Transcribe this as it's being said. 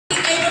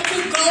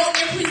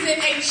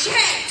present a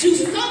check to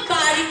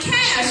somebody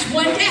cash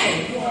one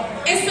day.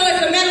 And so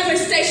as the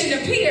manifestation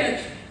appeared,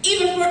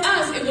 even for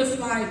us, it was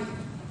like,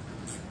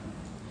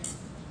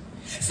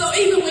 so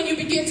even when you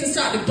begin to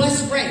start to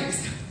bust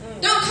rings,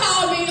 don't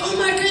call me, oh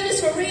my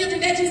goodness, for real,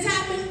 did that just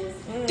happen?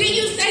 Did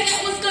you say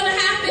that was going to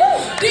happen?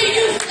 Did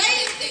you say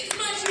in 6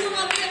 months you were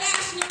going to be a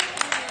national?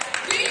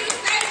 Did you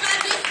say by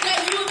this that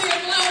you would be a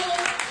global?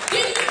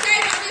 Did you say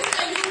by this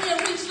that you would be a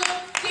regional?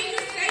 Did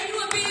you say you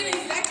would be an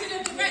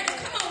executive director?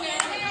 Come on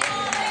now.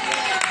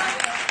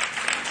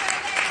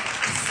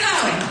 So,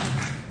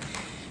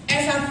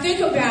 as I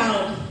think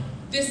about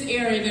this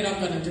area that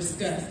I'm going to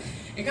discuss,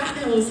 and God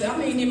knows, I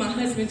may need my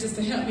husband just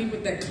to help me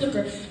with that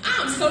clicker.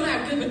 I'm so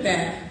not good with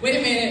that. Wait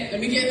a minute, let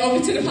me get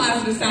over to the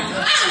positive side.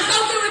 I'm so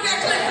good with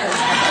that clicker.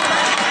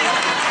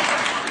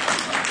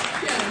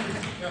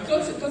 Yeah,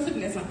 go to the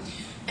next one.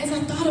 As I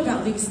thought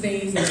about these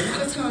things, and a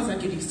lot of times I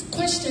get these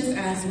questions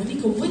asked,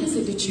 Lenika, what is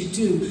it that you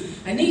do?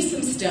 I need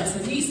some steps,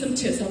 I need some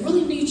tips. I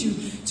really need you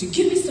to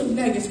give me some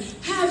nuggets.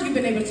 How have you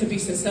been able to be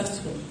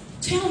successful?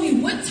 Tell me,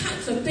 what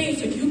types of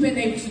things have you been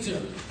able to do?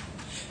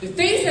 The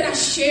things that I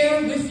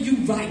share with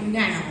you right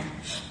now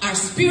are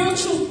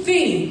spiritual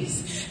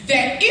things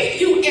that if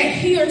you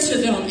adhere to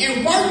them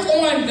and work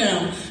on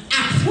them,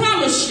 I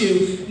promise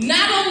you,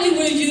 not only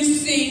will you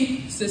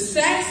see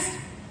success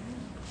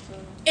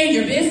in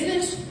your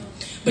business,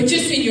 but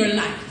just in your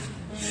life.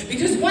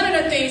 Because one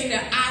of the things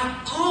that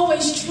I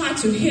always try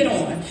to hit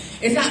on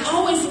is I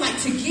always like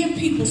to give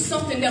people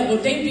something that will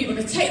they be able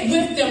to take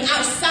with them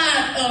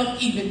outside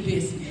of even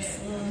business.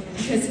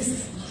 Because this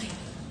is life,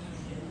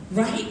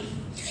 right?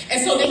 And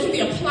so they can be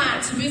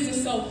applied to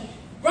business. So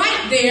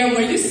right there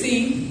where you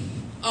see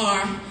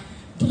are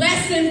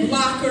blessing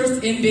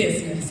blockers in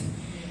business.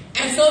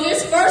 And so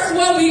this first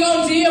one we're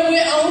going to deal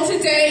with on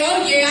today.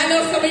 Oh yeah, I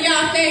know some of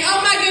y'all think,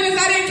 oh my goodness,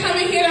 I didn't come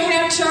in here to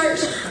have church.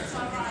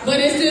 But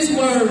it's this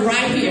word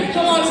right here.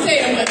 Come on, say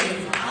it with me.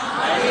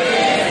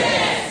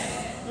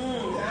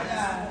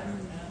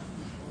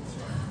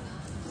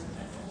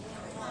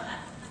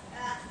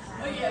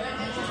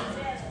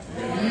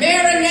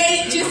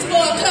 Marinate just for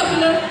a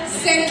couple of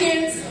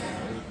seconds.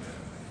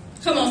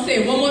 Come on,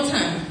 say it one more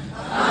time.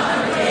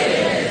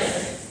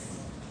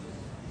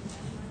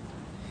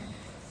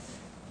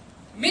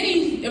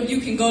 Many of you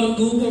can go to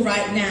Google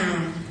right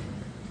now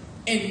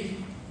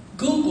and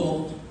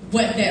Google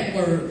what that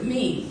word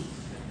means.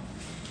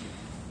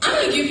 I'm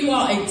going to give you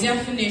all a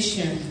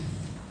definition.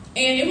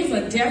 And it was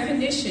a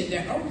definition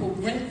that Oprah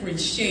Winfrey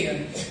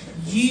shared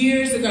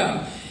years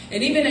ago.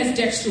 And even as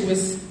Dexter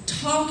was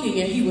talking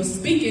and he was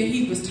speaking,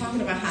 he was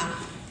talking about how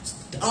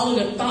all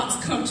of the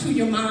thoughts come to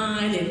your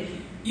mind, and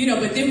you know,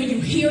 but then when you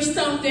hear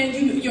something,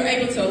 you're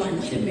able to like,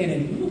 wait a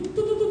minute,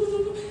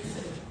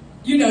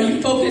 you know,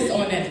 you focus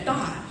on that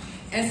thought.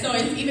 And so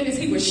even as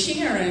he was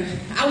sharing,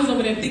 I was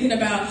over there thinking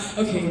about,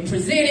 okay,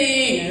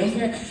 presenting,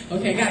 and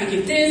okay, gotta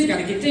get this,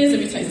 let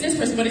me place this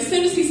person. But as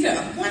soon as he said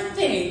one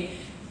thing,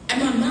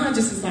 and my mind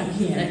just was like,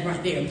 yeah, that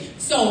right there.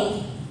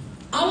 So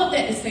all of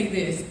that to say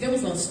this, there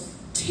was a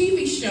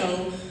TV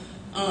show.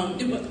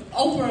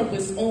 Oprah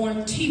was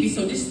on TV,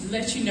 so this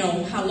lets you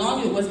know how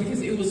long it was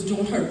because it was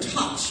doing her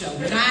talk show,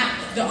 not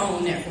the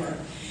OWN network.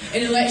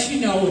 And it lets you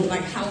know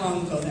like how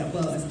long ago that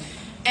was.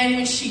 And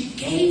when she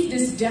gave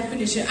this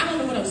definition, I don't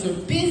know what I was so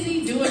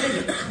busy doing,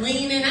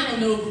 cleaning. I don't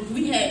know.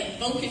 We had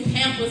Funkin'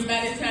 Pampers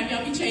by this time.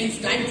 Y'all, we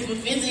changed diapers for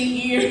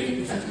 15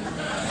 years.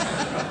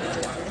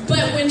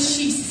 But when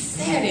she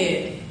said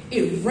it,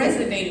 it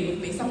resonated with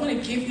me. So I want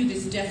to give you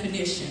this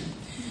definition.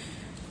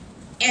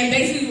 And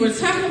basically, we're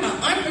talking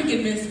about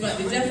unforgiveness, but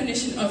the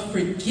definition of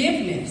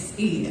forgiveness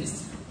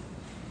is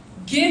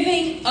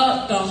giving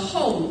up the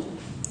hope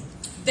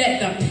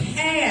that the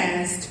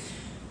past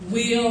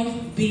will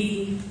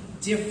be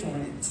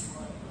different.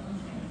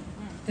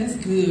 That's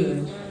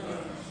good.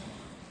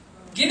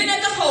 Giving up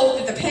the hope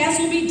that the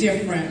past will be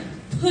different,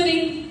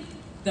 putting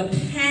the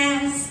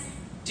past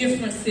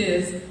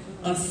differences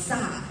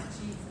aside.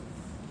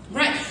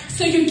 Right?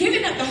 So you're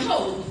giving up the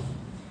hope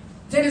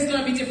that it's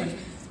going to be different.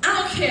 I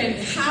don't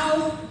care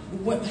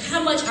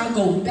how much I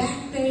go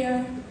back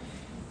there,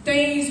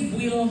 things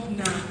will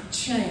not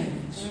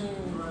change.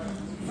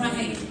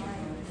 Right?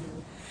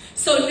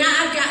 So now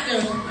I've got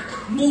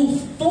to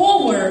move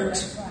forward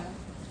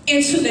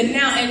into the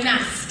now and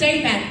not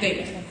stay back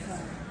there.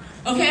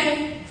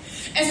 Okay?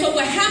 And so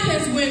what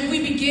happens when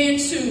we begin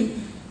to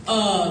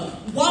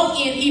walk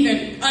in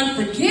even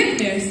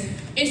unforgiveness,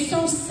 it's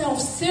so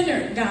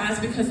self-centered, guys,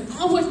 because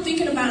all we're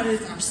thinking about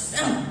is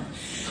ourselves.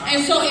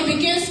 And so it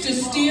begins to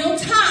steal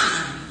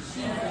time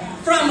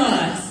from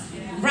us,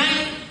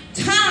 right?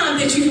 Time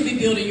that you can be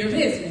building your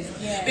business.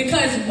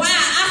 Because while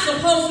I'm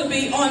supposed to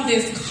be on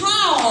this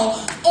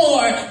call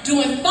or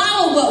doing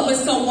follow-up with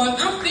someone,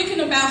 I'm thinking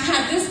about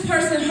how this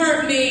person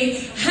hurt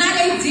me, how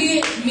they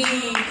did me,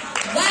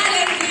 why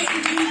they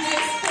didn't do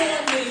this for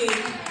me,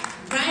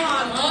 right?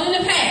 I'm all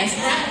in the past,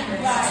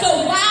 right? So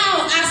while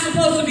I'm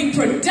supposed to be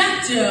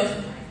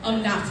productive,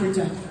 I'm not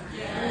productive.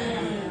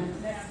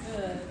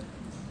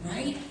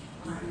 Right?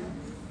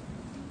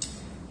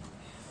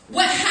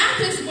 What happens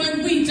happens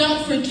when we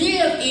don't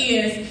forgive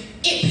is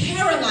it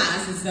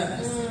paralyzes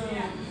us.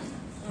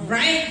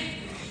 Right?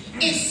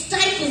 It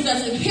stifles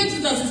us, it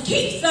hinders us, it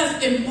keeps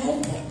us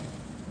immobile.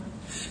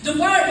 The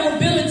word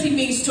mobility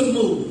means to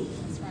move.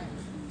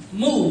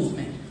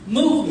 Movement,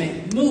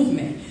 movement,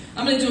 movement.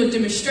 I'm going to do a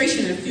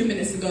demonstration in a few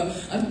minutes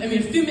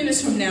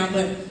from now,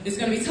 but it's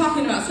going to be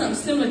talking about something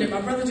similar that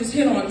my brother just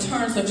hit on in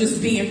terms of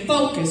just being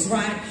focused,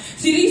 right?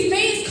 See, these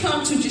things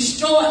come to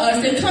destroy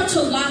us. They come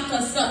to lock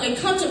us up. They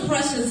come to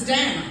press us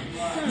down,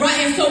 right?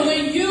 And so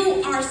when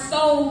you are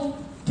so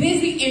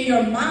busy in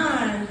your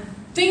mind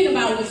thinking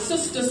about what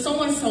sister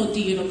so-and-so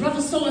did, or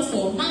brother so-and-so,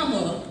 or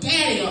mama, or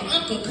daddy, or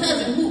uncle,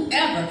 cousin,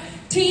 whoever,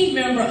 team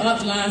member,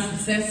 upline,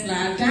 success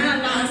line,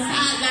 downline,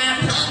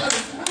 sideline, pop,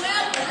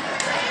 whoever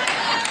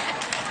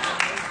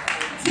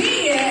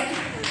did,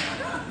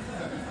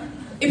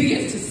 it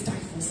begins to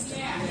stifle stuff.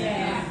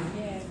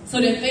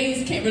 So that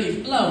things can't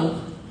really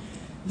flow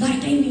like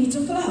they need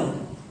to flow.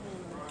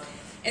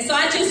 And so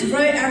I've just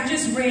read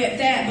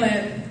that,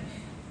 but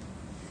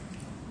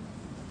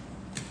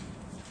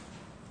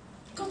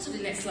go to the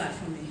next slide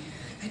for me.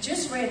 I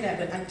just read that,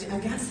 but I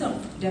got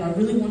something that I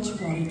really want you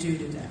all to do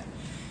today.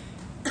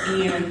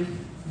 And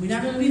we're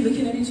not going to be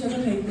looking at each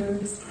other's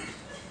papers.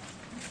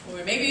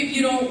 Or maybe if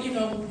you don't,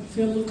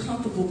 feel a little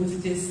comfortable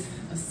with this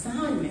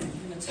assignment,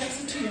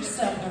 text it to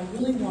yourself. I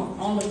really want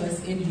all of us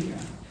in here.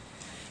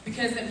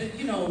 Because,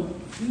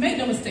 make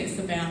no mistakes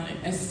about it.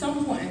 At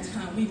some point in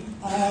time, we've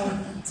all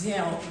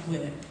dealt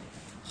with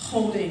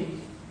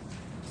holding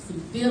some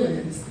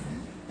feelings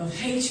of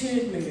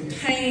hatred, maybe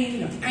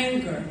pain or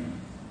anger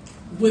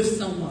with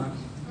someone.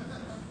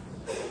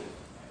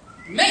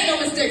 Make no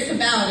mistakes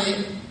about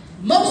it.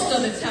 Most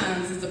of the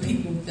times, it's the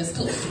people that's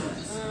close to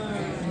us.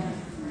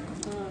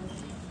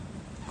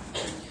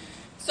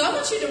 So I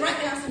want you to write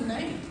down some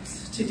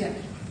names today.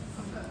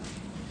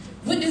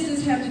 What does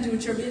this have to do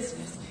with your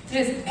business?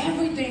 It has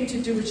everything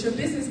to do with your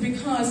business,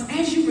 because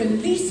as you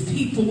release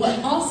people, what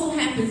also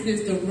happens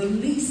is the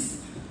release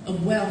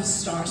of wealth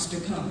starts to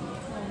come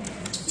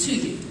to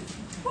you.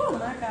 Oh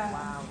my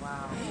God.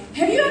 Wow.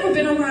 Have you ever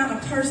been around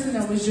a person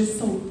that was just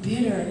so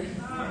bitter?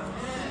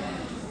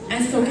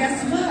 And so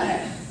guess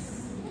what?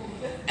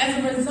 As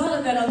a result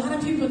of that, a lot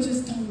of people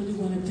just don't really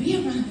want to be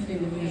around that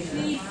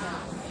individual.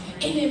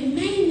 And it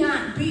may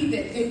not be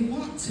that they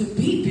want to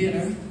be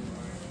bitter.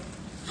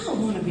 I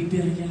don't want to be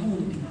bitter, y'all. I want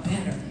to be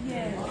better.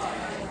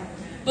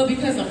 But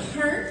because of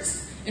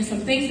hurts and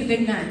some things that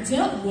they've not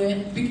dealt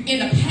with in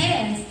the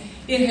past,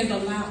 it has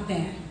allowed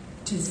that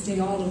to stay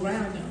all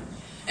around them.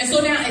 And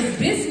so now as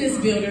business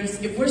builders,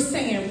 if we're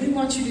saying, we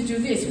want you to do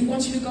this, we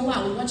want you to go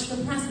out, we want you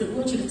to prosper, we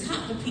want you to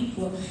talk to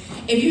people,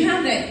 if you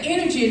have that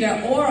energy,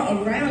 that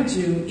aura around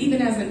you, even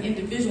as an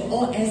individual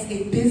or as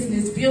a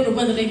business builder,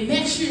 whether they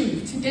met you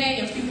today,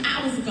 a few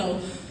hours ago,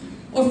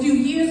 or a few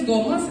years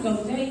ago, months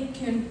ago, they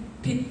can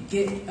pick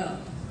it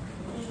up.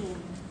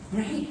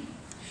 Right?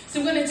 So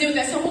we're going to do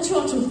that. So I want you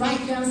all to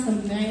write down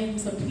some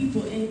names of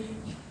people in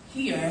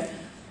here.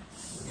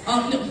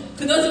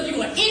 For those of you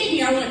who are in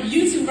here, I want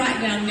you to write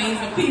down names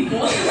of people.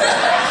 Well,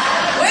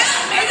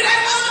 maybe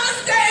they're on the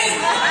stage.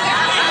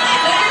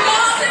 Let me go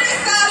on to this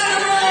side of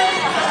the room.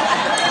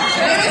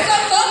 Maybe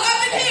some folk up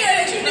in here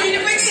that you need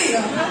to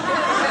forgive.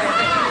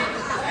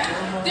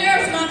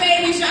 There's my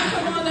babies. Y'all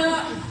come on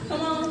up.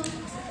 Come on.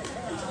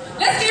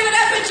 Let's give it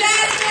up for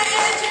Jasmine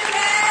and Janae.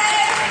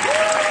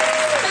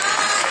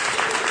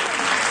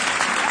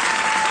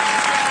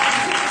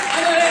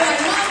 I know they're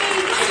like, Mommy,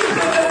 why you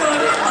put them on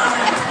this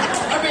line?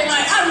 I mean,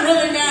 like, I'm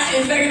really not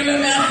executive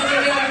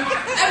ambassador.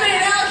 I mean,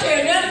 I don't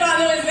care nothing about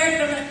no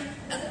executive.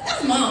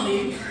 That's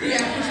Mommy.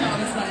 Yeah, put y'all on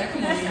the side.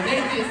 Come on, man. They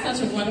did such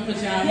a wonderful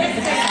job. And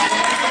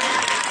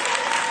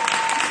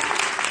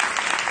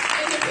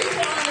the people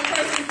on the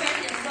first and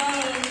second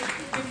row,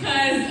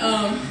 because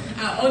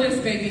our oldest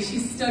baby,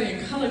 she's studying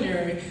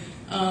culinary.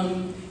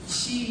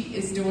 She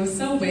is doing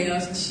so well.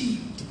 She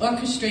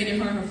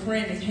orchestrated her and her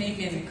friend and came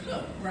in and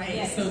cooked, right?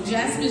 Yes. So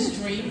Jasmine's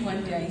dream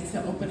one day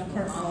to open up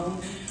her own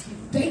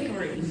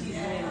bakery.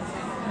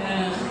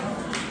 And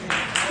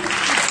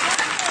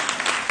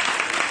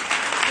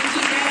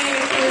Janae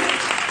is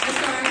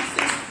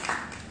 6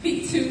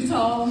 feet 2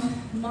 tall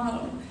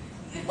model.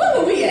 Where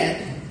were we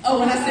at? Oh,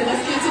 when I said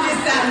let's get to this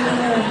side of the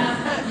room.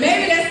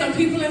 Maybe there's some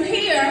people in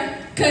here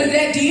because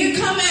that did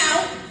come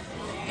out,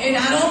 and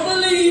I don't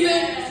believe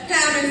in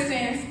common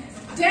sense,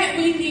 that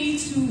we need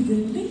to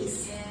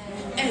release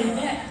and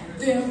let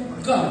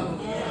them go.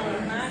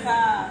 My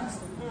God.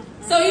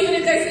 So even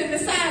if they sit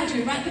beside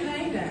you, write the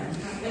name down.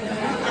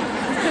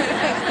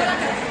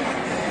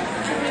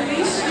 I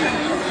release you.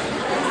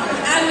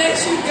 I let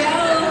you go.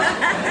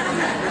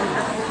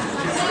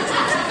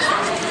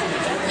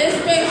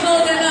 It's been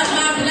holding up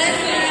my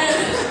blessings.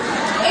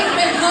 It's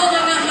been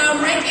holding up my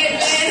rank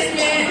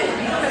advancement.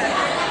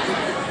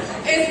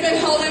 It's been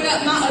holding up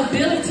my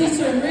ability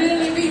to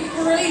really be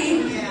free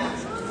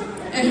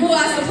and who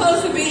I'm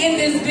supposed to be in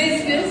this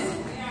business.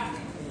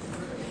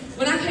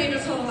 When I came to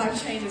Total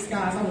Life Changes,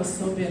 guys, I was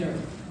so bitter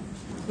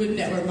with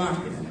network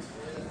marketing.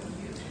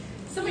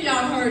 Some of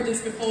y'all heard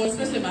this before,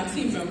 especially my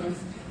team members.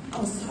 I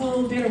was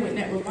so bitter with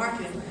network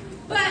marketing.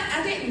 But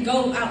I didn't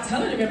go out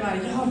telling everybody,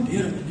 y'all, I'm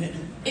bitter with it.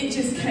 It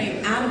just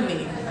came out of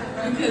me.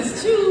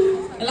 Because,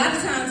 too, a lot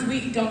of times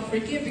we don't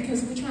forgive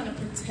because we're trying to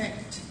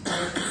protect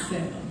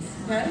ourselves,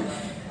 right?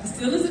 It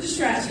still is a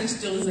distraction,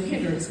 still is a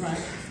hindrance,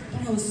 right?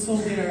 But I was so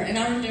bitter. And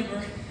I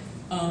remember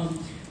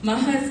my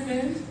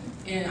husband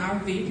and our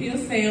VP of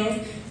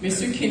sales,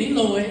 Mr. Kenny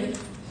Lloyd,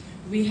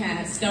 we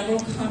had several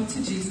come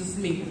to Jesus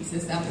meetings,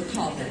 as I would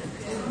call them.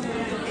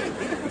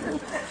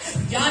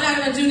 Y'all not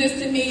gonna do this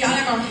to me, y'all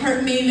not gonna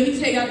hurt me. Let me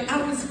tell y'all,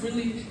 I was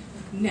really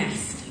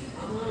nasty.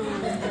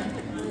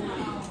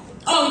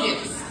 Oh,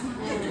 yes.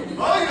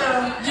 Oh,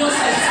 yeah. Your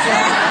sister.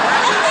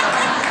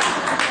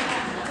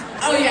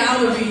 Oh, yeah, I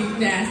would be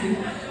nasty.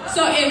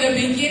 So in the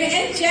beginning,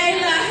 and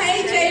Jayla,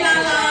 hey Jayla,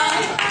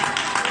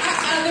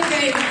 our other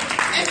baby.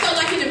 And so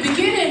like in the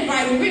beginning,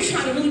 right, when we were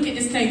trying to really get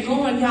this thing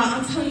going, y'all,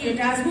 I'm telling you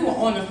guys, we were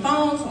on the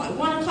phone till like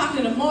 1 o'clock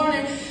in the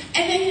morning.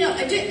 And then, you know,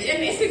 and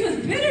it's because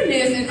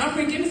bitterness and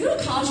unforgiveness, it'll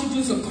cause you to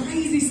do some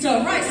crazy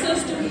stuff, right,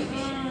 sister?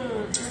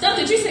 Stuff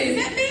that you say,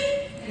 is that me?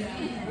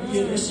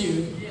 Yeah, that's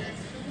you.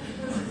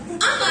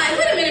 I'm like,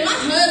 wait a minute, my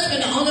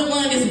husband, the only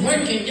one that's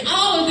working.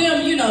 All of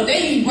them, you know, they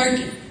ain't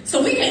working.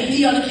 So we can't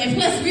be on the, and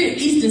plus we're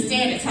Eastern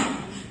Standard Time.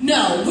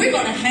 No, we're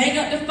going to hang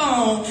up the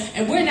phone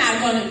and we're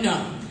not going to,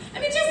 no. I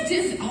mean,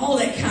 just all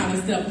that kind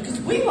of stuff. Because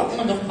we were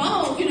on the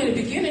phone, you know, in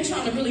the beginning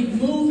trying to really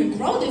move and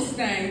grow this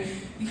thing.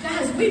 You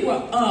guys, we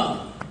were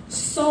up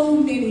so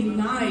many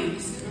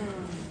nights.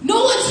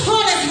 No one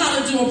taught us how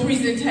to do a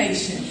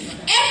presentation.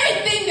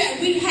 Everything that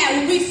we had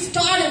when we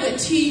started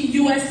with Team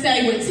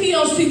USA, with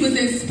TLC was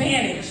in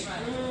Spanish. I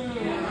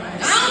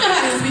don't know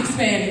how to speak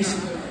Spanish.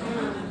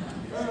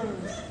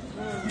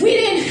 We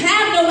didn't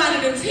have nobody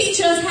to teach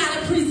us how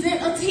to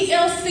present a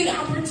TLC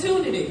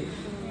opportunity.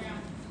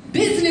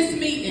 Business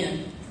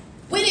meeting.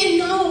 We didn't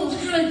know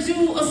how to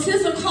do a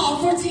sizzle call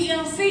for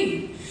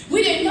TLC.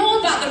 We didn't know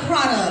about the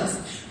products.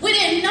 We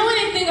didn't know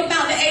anything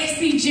about the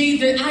HCG,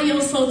 the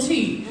IOSOT.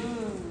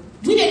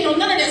 We didn't know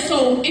none of that.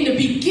 So in the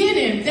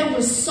beginning, there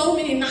were so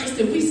many nights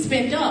that we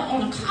spent up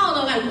on a call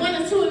at like 1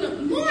 or 2 in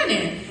the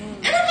morning.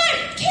 And I'm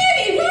like,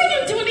 Kenny, why are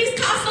you doing these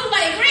calls so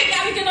late? Greg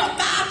got to get up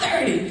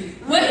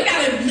 5:30. Well, he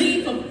got to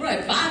leave for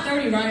what,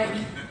 5:30, right?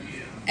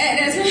 And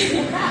that's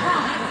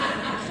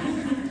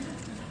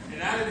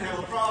And I didn't have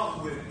a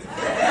problem with it.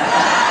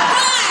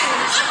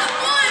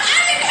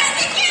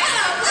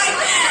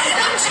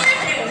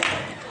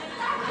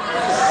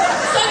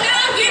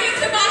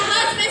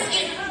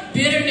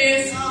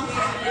 Bitterness,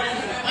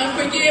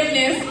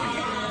 unforgiveness.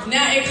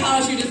 Now it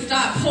calls you to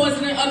stop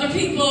poisoning other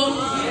people.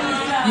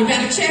 You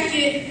better check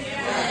it.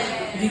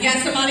 If you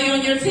got somebody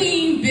on your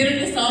team,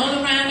 bitterness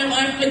all around them,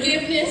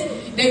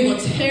 unforgiveness, they will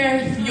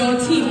tear your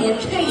team or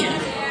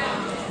can.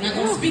 I'm not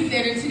going to speak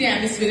that into the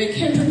atmosphere. They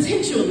can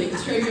potentially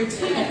tear your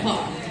team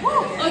apart.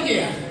 Oh,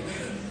 yeah.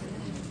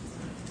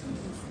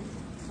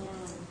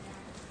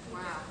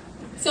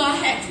 So I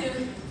had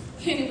to,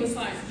 Kenny was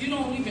like, you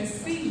don't even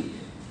see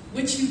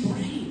what you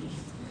bring.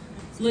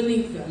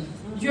 Lenika,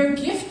 your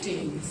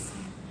giftings.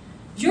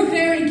 You're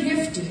very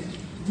gifted.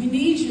 We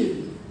need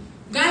you.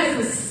 God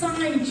has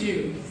assigned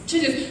you to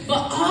this.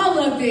 But all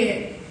of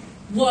it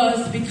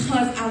was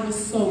because I was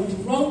so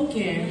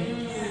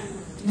broken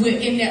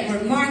in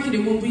network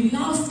marketing when we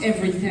lost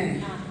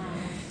everything.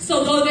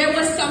 So though there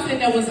was something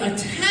that was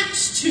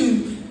attached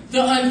to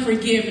the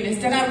unforgiveness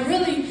that I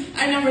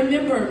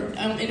remember,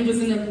 and it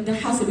was in the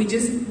house that we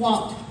just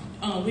walked,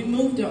 we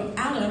moved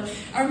out of.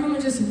 I remember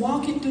just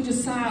walking through the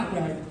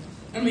sidewalk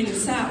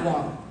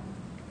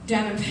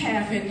down the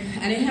path, and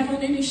I didn't have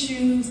on any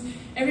shoes.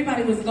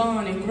 Everybody was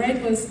gone, and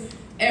Greg was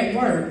at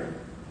work.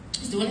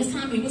 During this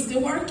time, he was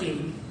still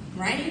working,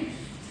 right?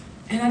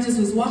 And I just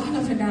was walking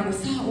up and down the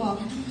sidewalk,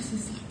 and I was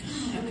just like,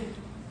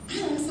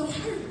 God, I was so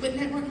hurt with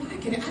network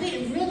marketing. I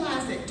didn't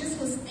realize that this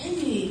was in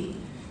me.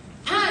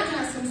 I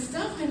got some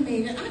stuff in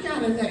me that I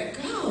gotta let it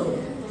go.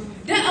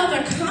 That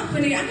other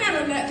company, I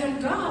gotta let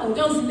them go.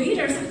 Those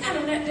leaders, I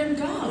gotta let them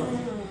go.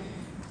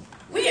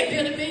 We had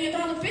built $1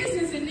 billion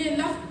business and then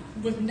left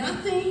with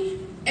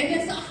nothing. And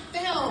then so I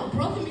felt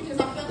broken because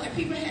I felt like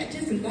people had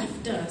just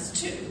left us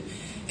too.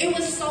 It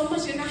was so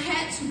much, and I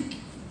had to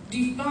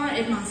define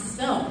it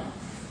myself.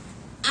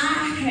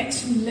 I had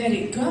to let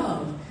it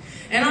go.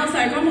 And I was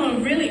like, I'm going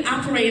to really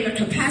operate in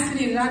the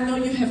capacity that I know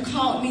you have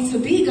called me to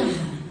be, God.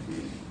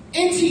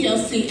 In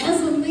TLC,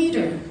 as a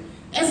leader,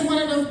 as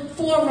one of the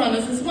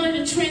forerunners, as one of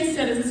the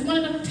trendsetters, as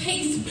one of the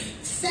pace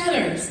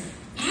setters.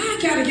 I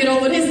got to get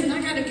over this, and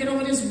I got to get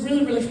over this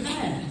really, really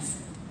fast.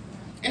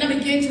 And I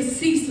began to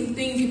see some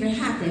things even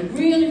happen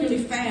really,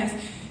 really fast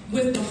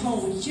with the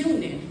whole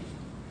unit.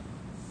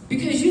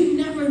 Because you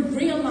never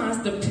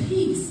realize the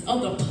piece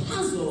of the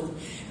puzzle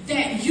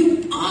that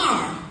you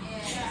are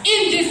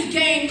in this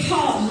game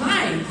called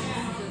life.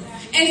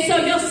 And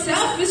so your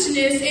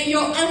selfishness and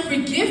your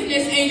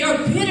unforgiveness and your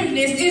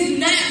bitterness is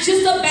not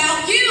just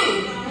about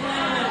you.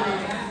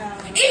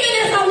 Even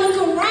as I look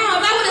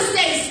around, I would have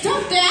said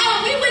stuff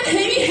that we wouldn't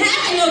even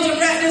have no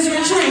director's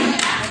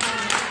retreat.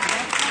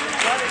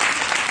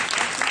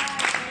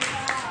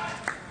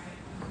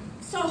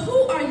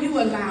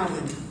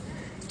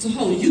 to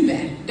hold you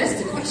back?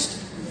 That's the question.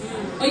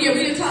 Oh yeah,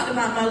 we done talked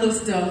about my little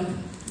stuff,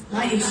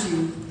 my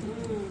issue.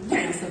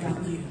 Now it's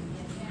about you.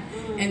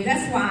 And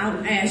that's why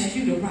I asked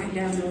you to write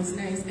down those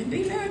names and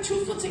be very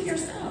truthful to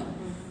yourself.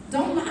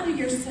 Don't lie to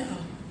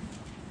yourself.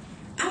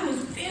 I was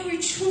very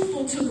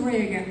truthful to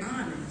Greg and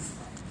honest.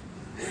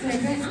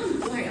 Like,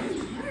 I'm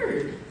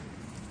hurt,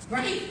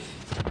 right?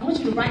 I want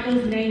you to write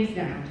those names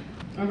down,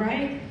 all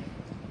right?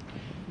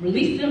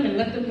 Release them and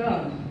let them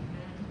go.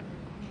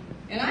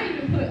 And I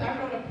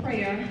wrote a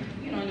prayer,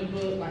 in the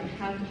book, like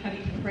how do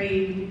you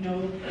pray,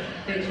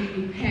 that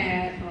you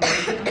had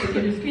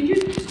unforgiveness. Can you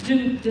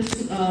do this,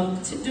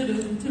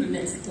 to the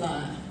next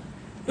slide?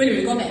 Wait a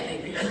minute, go back,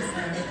 baby.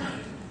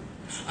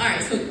 All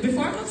right, so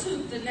before I go to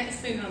the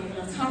next thing I'm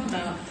going to talk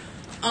about,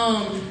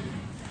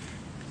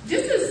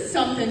 this is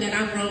something that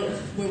I wrote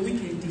where we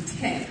can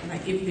detect,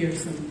 like if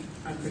there's some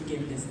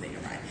unforgiveness there,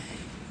 right?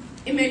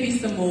 It may be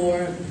some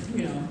more,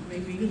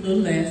 maybe a little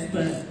less,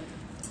 but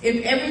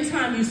if every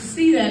time you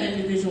see that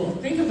individual,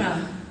 think about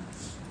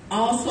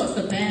all sorts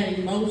of bad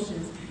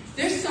emotions,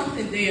 there's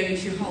something there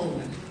that you're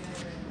holding.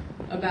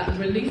 About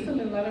release them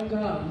and let them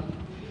go.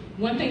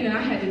 One thing that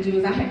I had to do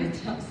is I had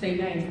to say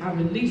names. I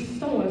released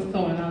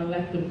so-and-so and I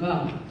let them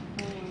go.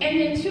 And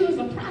then two is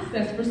a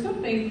process. For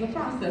some things, it's a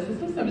process. And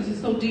some stuff is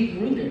just so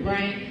deep-rooted,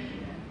 right?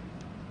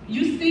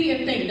 You see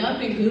and think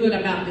nothing good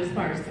about this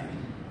person.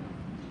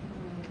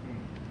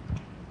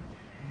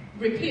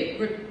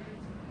 Repeatedly.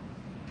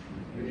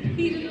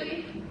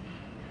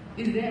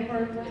 Is that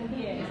word right?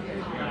 Yes.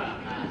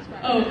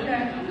 Okay.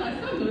 I'm like,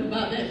 something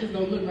about that just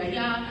don't look right.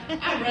 Y'all,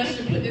 I rushed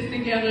to put this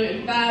together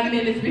in 5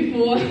 minutes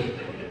before.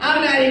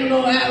 I'm not even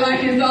going to act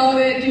like it's all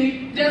that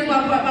deep. That's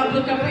why I brought my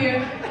book up here.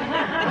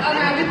 I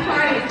got this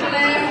party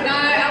last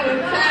night. I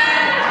was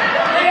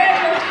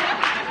tired.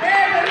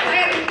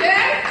 Everybody was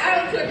death. I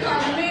took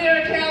our meter,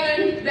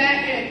 Kellen,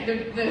 back at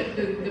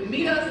the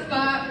meetup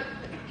spot.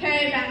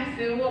 Came back and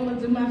said, well, I'm going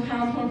to do my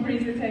PowerPoint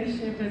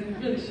presentation because we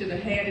really should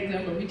have had it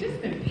done, but we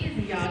just been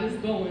busy, y'all,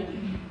 just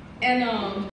going. And